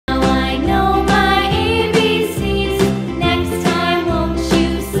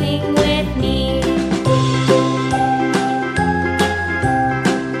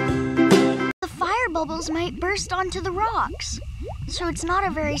so it's not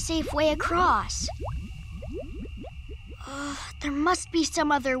a very safe way across. There must be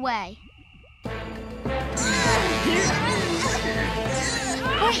some other way. We're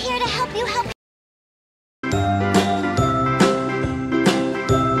here to help you help.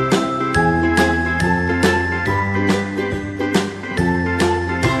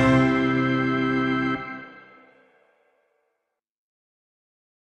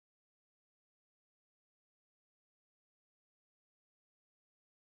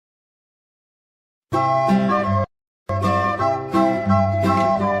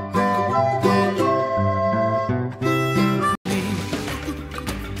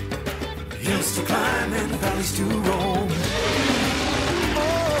 Hills to climb and valleys to roam.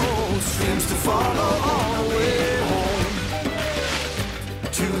 Oh, streams to follow all the way home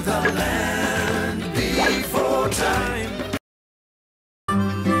to the land before time.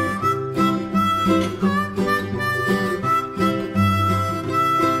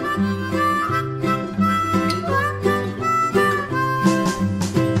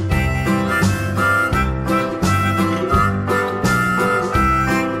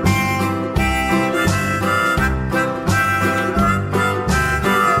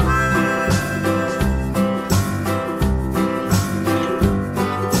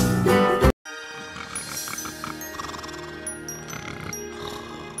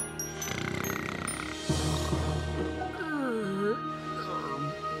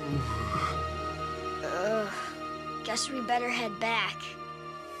 Guess we better head back.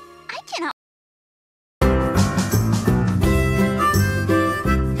 I cannot.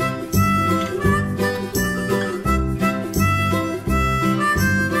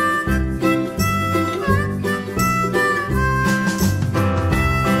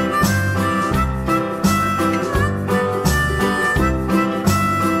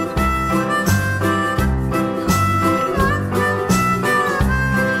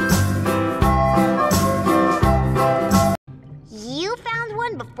 You found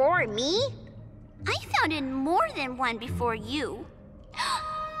one before me? I found in more than one before you.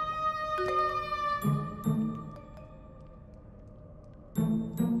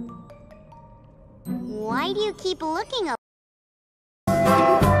 Why do you keep looking